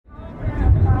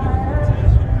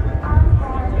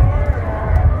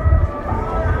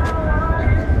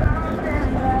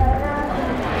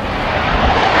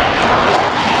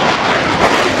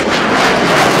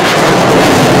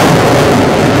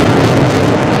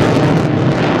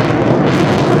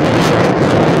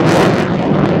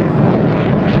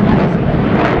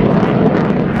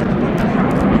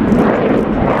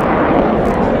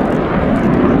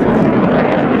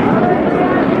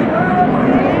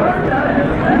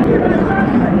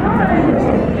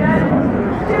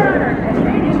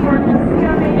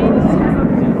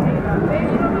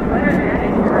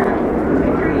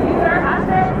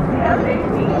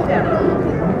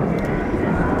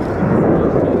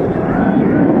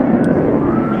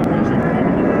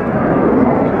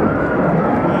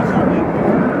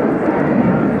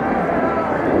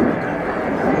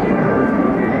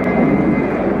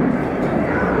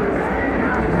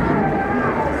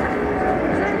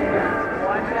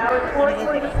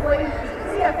unfortunately displays the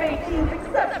CF-188's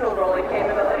exceptional rolling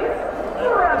capabilities.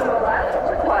 Around the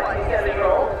left, watch you get it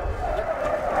roll.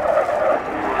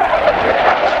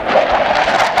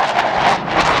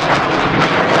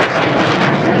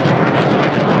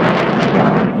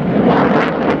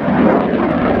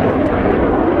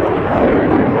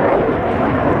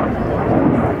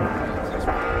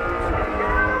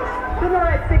 The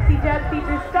NORAD 60 jet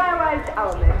features stylized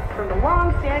elements from the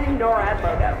long-standing NORAD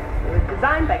logo. It was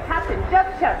designed by Captain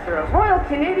Jeff Chester, a Royal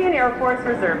Canadian Air Force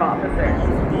Reserve officer.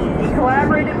 He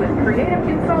collaborated with creative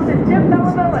consultant Jim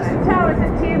Beliveau and a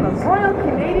talented team of Royal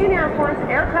Canadian Air Force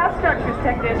aircraft structures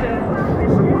technicians.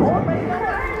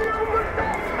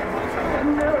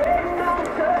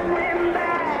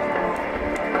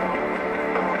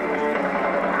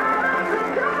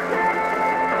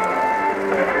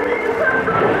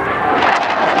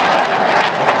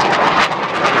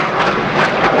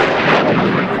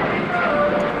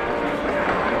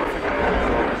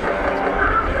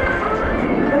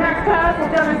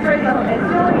 Demonstrate the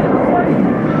agility of the force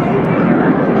changing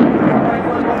direction.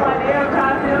 Will fly the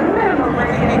aircraft to a minimum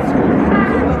radius,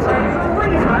 maximum range of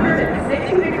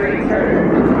 360 degrees turn.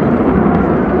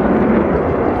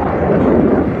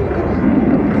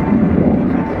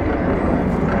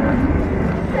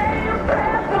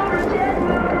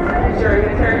 During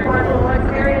the turn course, will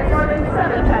experience more than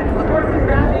 7 times the force of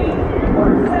gravity, or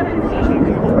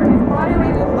 17, where his body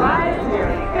weight will rise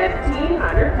nearly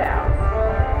 1,500 pounds.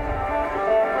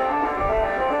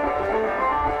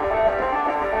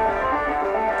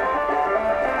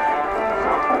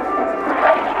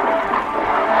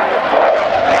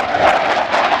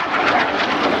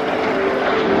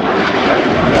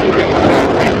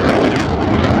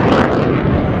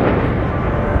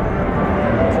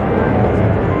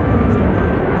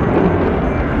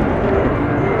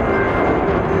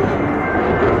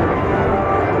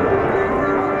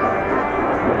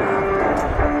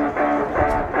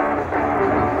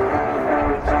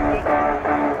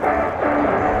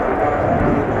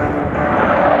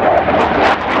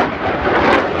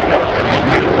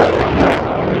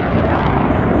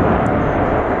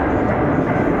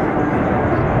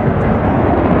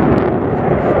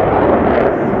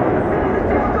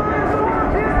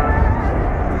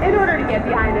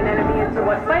 Behind an enemy into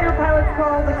what fighter pilots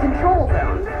call the control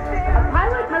zone. A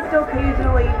pilot must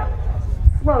occasionally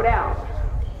slow down.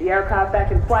 The aircraft that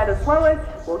can fly the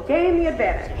slowest will gain the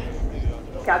advantage.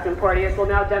 Captain Porteous will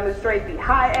now demonstrate the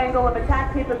high angle of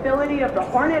attack capability of the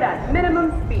Hornet at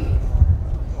minimum speed.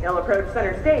 He'll approach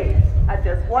center stage at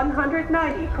just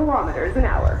 190 kilometers an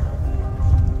hour.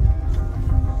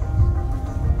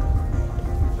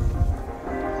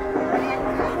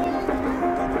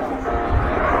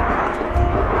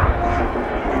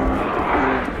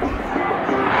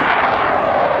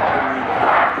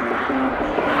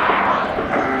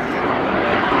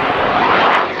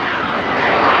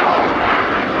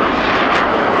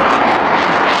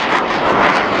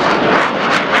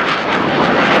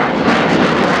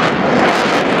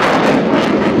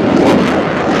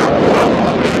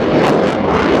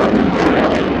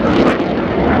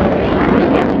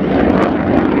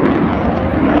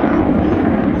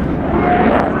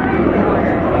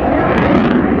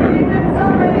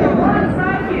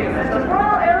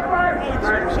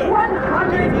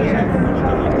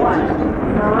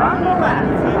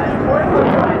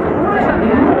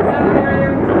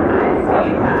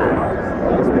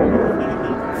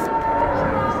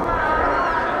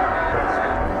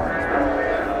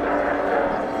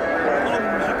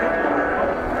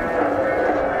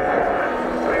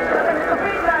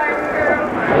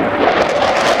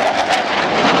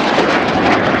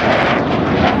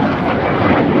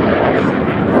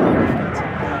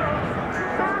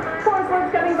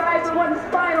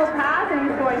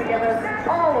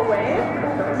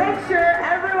 Make sure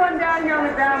everyone down here on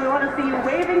the ground, we want to see you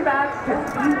waving back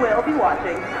because we will be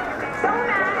watching.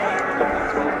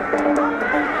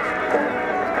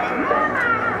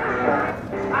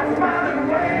 I'm smiling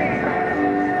away.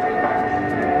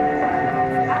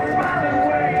 I'm smiling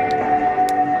away.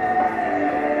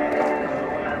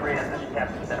 RIAT, this is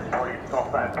Captain 740, call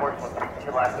 5, Portsmouth,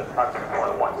 your last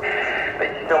approximately 1-1.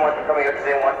 Thank you so much for coming out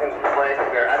today and watching this display.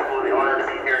 We are absolutely honored to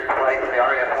be here tonight for the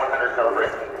RIAT 100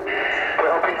 celebration. We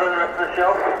hope you enjoy the rest of the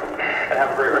show, and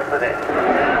have a great rest of the day.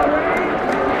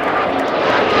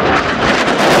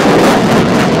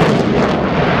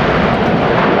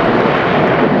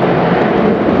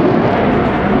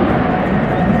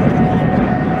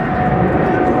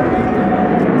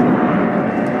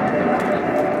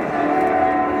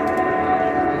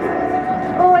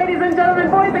 Ladies and gentlemen,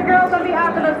 boys and girls, on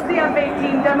behalf of the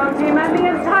CF-188 demo team and the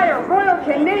entire Royal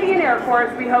Canadian Air Air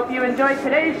Force, we hope you enjoyed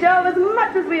today's show as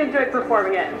much as we enjoyed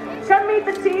performing it. Come meet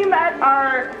the team at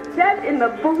our tent in the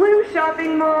Blue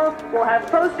Shopping Mall. We'll have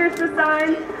posters to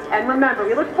sign. And remember,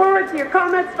 we look forward to your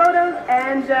comments, photos,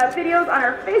 and videos on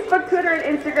our Facebook, Twitter,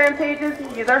 and Instagram pages.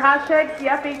 Use our hashtag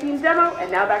CF18Demo. And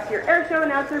now back to your air show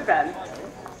announcer, Ben.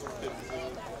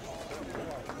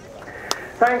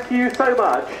 Thank you so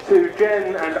much to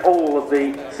Jen and all of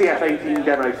the CF-18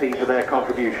 demo team for their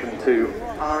contribution to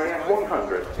RIAT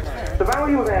 100. The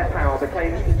value of air power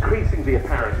became increasingly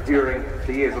apparent during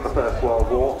the years of the First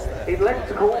World War. It led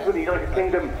to calls in the United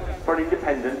Kingdom for an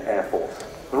independent air force.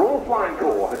 The Royal Flying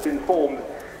Corps had been formed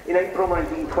in April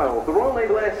 1912. The Royal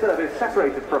Naval Air Service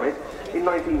separated from it in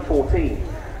 1914.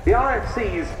 The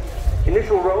RFC's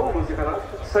initial role was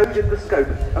developed, so did the scope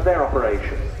of their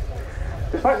operations.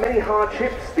 Despite many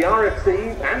hardships, the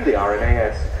RFC and the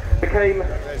RNAS became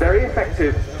very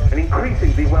effective and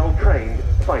increasingly well-trained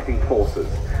fighting forces.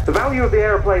 The value of the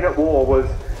aeroplane at war was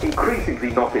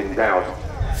increasingly not in doubt.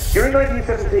 During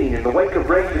 1917, in the wake of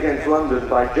raids against London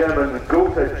by German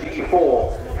Gotha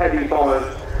G4 heavy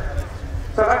bombers,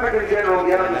 South African General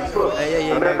Jan Smuts,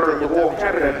 a member of the War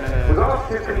Cabinet, was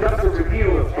asked to conduct a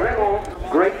review of Bremont's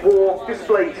Great War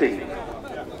display team.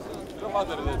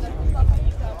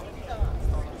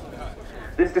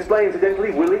 This display, incidentally,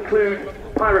 will include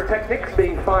pyrotechnics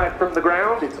being fired from the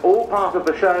ground. It's all part of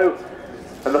the show.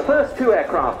 And the first two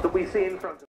aircraft that we see in front of